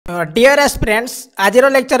Dear aspirants आज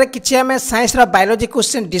lecture किसी आम साइंस बायोलॉजी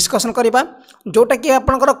क्वेश्चन डिस्कसन करवा जोटा कि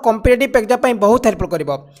आपंकर कॉम्पिटिटिव एग्जाम बहुत हेल्पफुल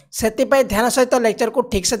कर ध्यान सहित लेक्चर को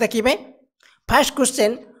ठीक से देखिए। First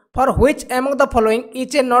question for which among the following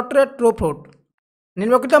is a not a true fruit.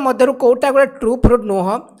 निम्नलिखित मध्य कौटा गोटे ट्रू फ्रूट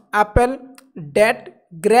नुह आपेल डेट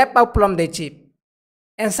ग्रेप आ प्लम देछि।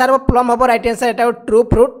 आंसर हम प्लम हम राइट आंसर एटा ट्रू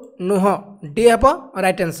फ्रूट नुह डी हम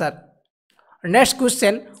right answer. Next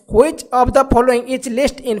question which of the following is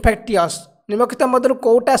list infectious. निम्नलिखित मध्य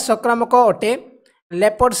कौटा संक्रामक अटे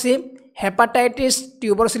लेप्रोसी हेपाटाइटिस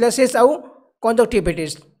ट्यूबरकुलोसिस आउ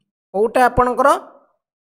कंजक्टिविटिस कौटा आपणकर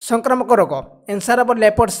संक्रामक रोग। आंसर हम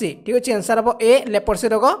लेप्रोसी ठीक अच्छे आंसर हम ए लेप्रोसी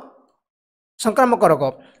रोग संक्रामक रोग।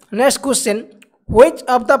 Next question which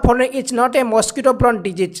of the following is not a mosquito brown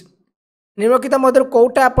disease. निम्नलिखित मध्य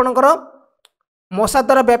कौटा आपणकर मशा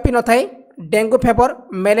द्वारा व्यापी न थाए dengue favour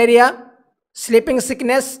malaria sleeping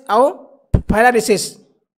sickness आउ फायरालिसिस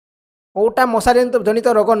कौटा मशा जनित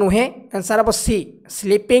रोग नुहे। आंसर हम सी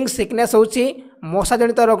स्लीपिंग सिकनेस होची मशा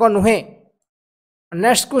जनित रोग नुहे।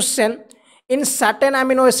 Next question in certain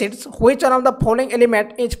amino acids which one of the following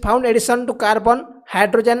element is found addition to carbon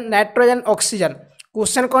hydrogen nitrogen oxygen.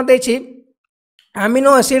 Question कौन देछि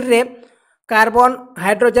अमीनो एसिड रे कार्बन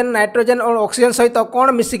हाइड्रोजन नाइट्रोजन और ऑक्सीजन सहित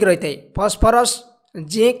कौन मिसिक रही है फॉस्फोरस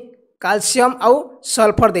जिंक कैल्शियम आउ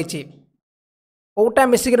सल्फर देछि कौटा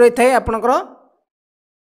मिसिक रही है आपणकर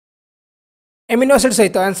एमिनो एसिड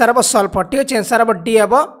सहित। आंसर हम सल्फर ठीक अच्छे आंसर हम डी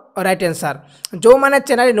हम राइट आंसर। जो मैंने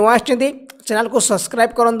चैनल नुआ चैनल को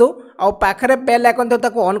सब्सक्राइब करूँ और पाखे बेल आइकन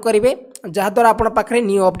तो ऑन करेंगे जहाद्वारा आप पाखे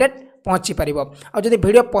न्यू अपडेट पहुँची पार। और जब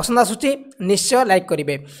वीडियो पसंद आसूँ निश्चय लाइक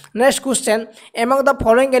करेंगे। Next question among the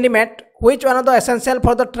following element which one of the essential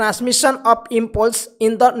for the transmission of impulse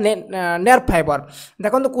in the nerve fibre.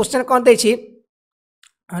 देखो क्वेश्चन कौन देछि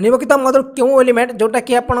निम्नलिखित मध्य क्यों एलिमेंट जोटा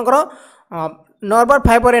कि आपणकर नर्व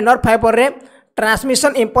फाइबर रे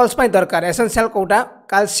ट्रांसमिशन इम्पल्स दरकार essential कौटा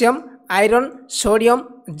calcium iron sodium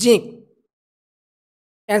zinc.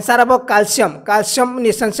 Answer हम calcium calcium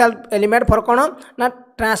essential element for कौन ना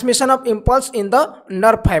transmission of impulse in the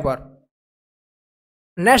nerve fibre.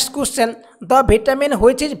 Next question the vitamin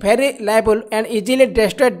which is very liable and easily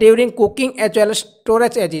destroyed during cooking as well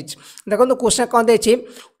storage as is. देखो question कौन देछि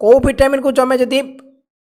कौ vitamin को जमे जदि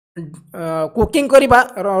cooking करवा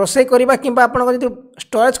रोषे करवा कि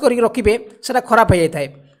स्टोरेज कर रखिए से खराब हो जाता है।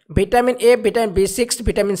 Vitamin A vitamin B6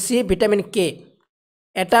 vitamin C vitamin के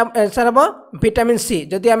एटा आंसर हम विटामिन सी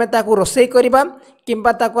जदि आम रोषे करवा कि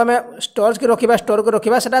स्टोरेज कर रखा स्टोर कर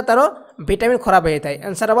रखा से तार विटामिन खराब हो जाता है।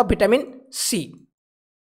 आंसर हम vitamin C.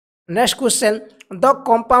 Next question the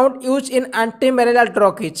compound use in एंटी-मैलेरियल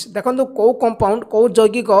drug is. देखो कौ कंपाउंड कौ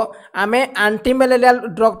यौगिक आम एंटी-मैलेरियल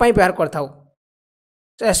ड्रग व्यवहार करता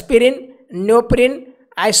एस्पिरिन न्योप्रिन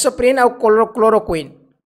आइसोप्रिन और क्लोरोक्विन।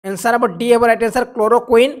 आंसर हम डी हम राइट आंसर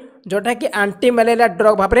क्लोरोक्विन जोटा कि एंटी-मैलेरियल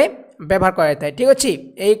ड्रग भाव में व्यवहार किया जाता है। ठीक अच्छे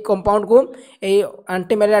यही कंपाउंड को यही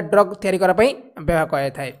एंटी-मैलेरियल ड्रग तैयारी व्यवहार किया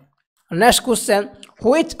जाता है। Next question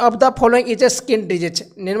which of the following is a skin disease.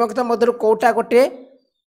 निम्नलिखित मध्य कौटा गोटे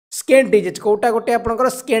स्किन डिजीज कौटा गोटे आपंकर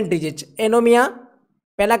skin disease anomia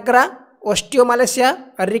pellagra ओस्टियोमालेसिया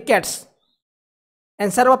rickets.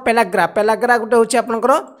 Answer हम पेलाग्रा पेलाग्रा गोटे हूँ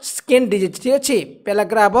आपंकर स्किन डिजीज ठीक अच्छे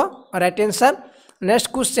पेलाग्रा हम right answer.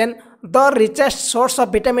 Next question the richest source of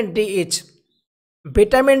vitamin D is.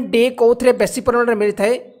 Vitamin D कौन बेसी परिमाण में मिलता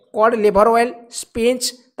है कॉड लिवर ऑयल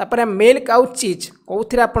स्पिंच तापर मिल्क आउ चीज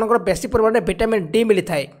कौन आपंकर बेसी परिमाण में विटामिन डी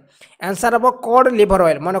मिलता है। आंसर हम कॉड लिवर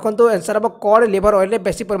ऑयल मन रखु आंसर हम कॉड लिवर ऑयल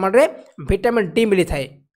बेसी परिमाण में विटामिन डी मिलता है।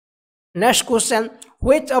 Next question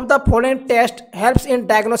which of the following test helps in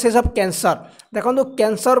diagnosis of cancer. देखो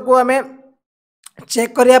कैंसर को आम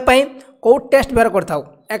चेक करने कौ टेस्ट व्यवहार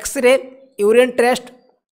करता x ray urine test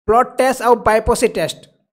blood test और बायोप्सी टेस्ट।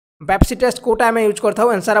 बायोप्सी टेस्ट कौटा आम यूज करता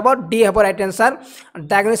आंसर हम डी हम right answer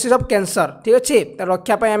diagnosis of cancer ठीक अच्छे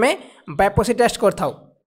रक्षापी आम बायोप्सी टेस्ट करता।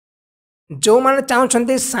 जो मैंने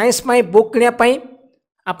चाहते साइंस बुक किनापी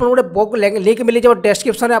आपन गोटे बुक लिंक मिल जाए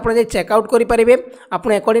डिस्क्रिप्शन आप चेकआउट करेंगे।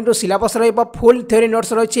 आपन according to syllabus full theory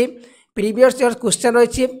notes रही प्रीवियस ईयर क्वेश्चन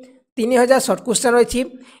रही 3000 शॉर्ट क्वेश्चन रही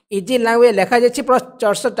इजी लैंग्वेज लिखा जाए प्लस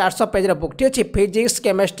 400-400 पेज बुक ठीक अच्छे फिजिक्स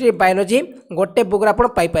केमिस्ट्री बायोलॉजी गोटे बुक आप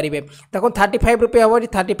पाइपर। देखो 35 रुपये हम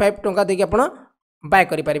 35 टंका देके आप बाय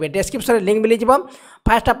करेंगे। डिस्क्रिप्शन लिंक मिल जाए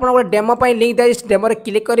फास्ट आप डेमो लिंक दिए डेमो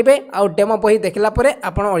क्लिक करेंगे और डेमो बही देखला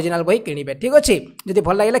आप ओरिजिनल बही किणवे ठीक अच्छे जब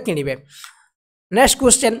भल लगे किणवे। Next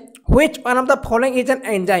question which one of the following is an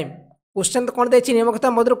enzyme. Question कौन देछि निम्नलिखित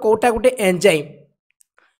मध्य कौटा गोटे एंजाइम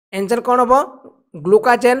एंजाइम कौन हम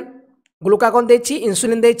ग्लूकाजेन ग्लूकागन देछि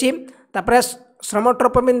इंसुलिन देछि तापर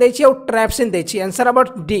श्रमोट्रोपिन देछि और ट्राइप्सिन देछि आंसर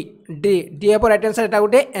अब डी डी डी अब राइट आंसर एटा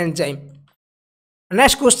गोटे enzyme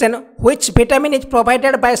next question which vitamin is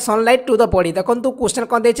provided by sunlight to the body देखंतु क्वेश्चन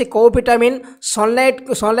कोन देछि को विटामिन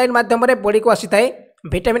सनलाइट माध्यम रे बॉडी को आसी थाए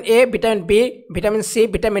vitamin A vitamin B vitamin C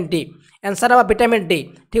vitamin D answer अब विटामिन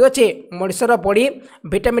डी ठीक अछि मनुष्यर बॉडी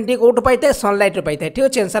विटामिन डी कोठु पाइते सनलाइट रे पाइते ठीक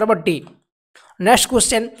अछि आंसर अब D next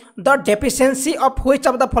question the deficiency of which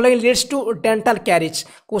of the following leads to dental carriage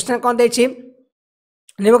question कोन देछि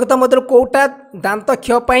निम्नलिखित मध्य कोटा दांत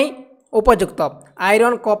क्षय पई उपयुक्त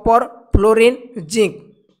आयरन कॉपर फ्लोरीन जिंक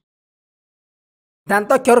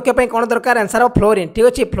दांत क्षय रखिया पई कोन दरकार आंसर ऑफ फ्लोरीन ठीक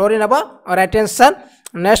अछि फ्लोरीन अब right answer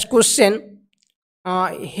next question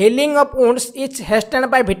healing of wounds is hastened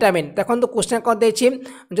by vitamin देखो क्वेश्चन कौन देछि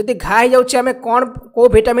जदि घा जाउछि हमें कौन को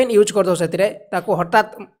विटामिन यूज कर दो सेतिरे ताको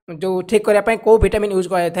हठात जो ठीक करिया पई को विटामिन यूज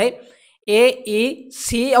करा थाए ए ई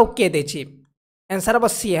सी और के देछि आंसर अब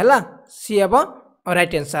सी हला सी अब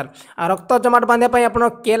राइट आंसर आ रक्त जमाट बांधे पई आपन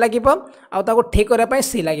के लागिबो आ ताको ठीक करिया पई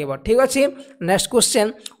सी लागिबो ठीक अछि next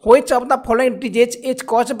question which of the following disease is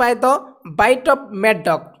caused by the bite of mad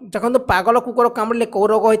dog देखो पागल कुकुर कामुड़ले को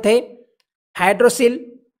रोग होइथाय हाइड्रोसिल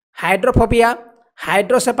हाइड्रोफोबिया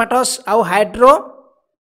हाइड्रोसेपाटस आउ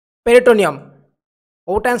हाइड्रोपेरिटोनियम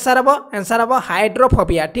ओटा आंसर हम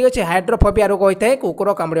हाइड्रोफोबिया ठीक अच्छे हाइड्रोफोबिया रोग होता है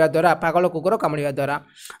कुकुर कामुड़ा द्वारा पागल कुकुर कामुड़ा द्वारा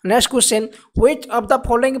next question which of the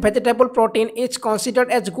following vegetable protein is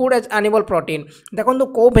considered as good as animal protein देखो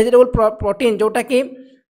को वेजिटेबल प्रोटीन जोटा कि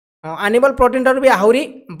एनिमल प्रोटीन भी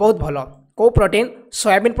आहरी बहुत भल को protein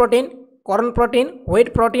soybean protein corn protein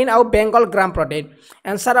wheat protein आउ बेंगल ग्राम प्रोटीन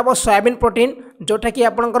आंसर अब सोयाबीन प्रोटीन जोटा कि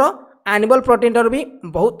आपनकर एनिमल प्रोटीन भी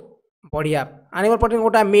बहुत बढ़िया एनिमल प्रोटीन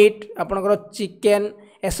गोटा मीट आपनकर चिकेन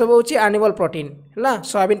एसब हूँ एनिमल प्रोटीन है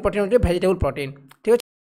सोयाबीन प्रोटीन हूँ वेजिटेबल प्रोटीन ठीक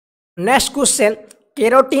है next question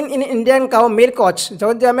carotene in Indian cow milk अच्छ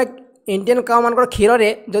जब आम इंडियन काउ मान क्षीर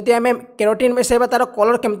में जदि आम केरोटीन मिसेबा तार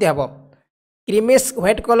कलर केमती हम creamish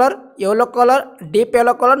white colour yellow colour deep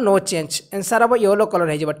yellow colour no change answer हम येलो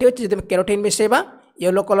कलर हो ठीक है जब केरोटीन मिसेबा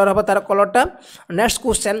येलो कलर हम तार कलरटा next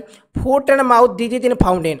question foot and mouth disease in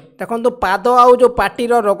found in देखो पाद आउ जो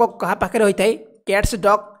पार्टीर रोग क्या पाखे होता है cats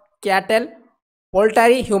dog cattail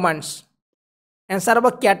poultry humans answer हम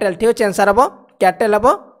कैटेल ठीक है आंसर हम कैटेल हम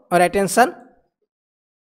right answer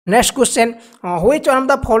next question which one of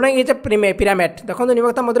the following is a pyramid देखो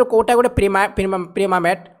निम्नलिखित मध्य कोटा गोटे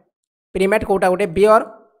प्रीमेट कोटा गोटे बियर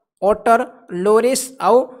ओटर लोरिस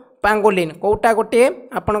आउ पांगोलिन कोटा गोटे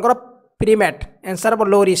आपनकर प्रीमेट आंसर हम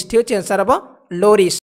लोरिस ठीक है आंसर हम लोरिस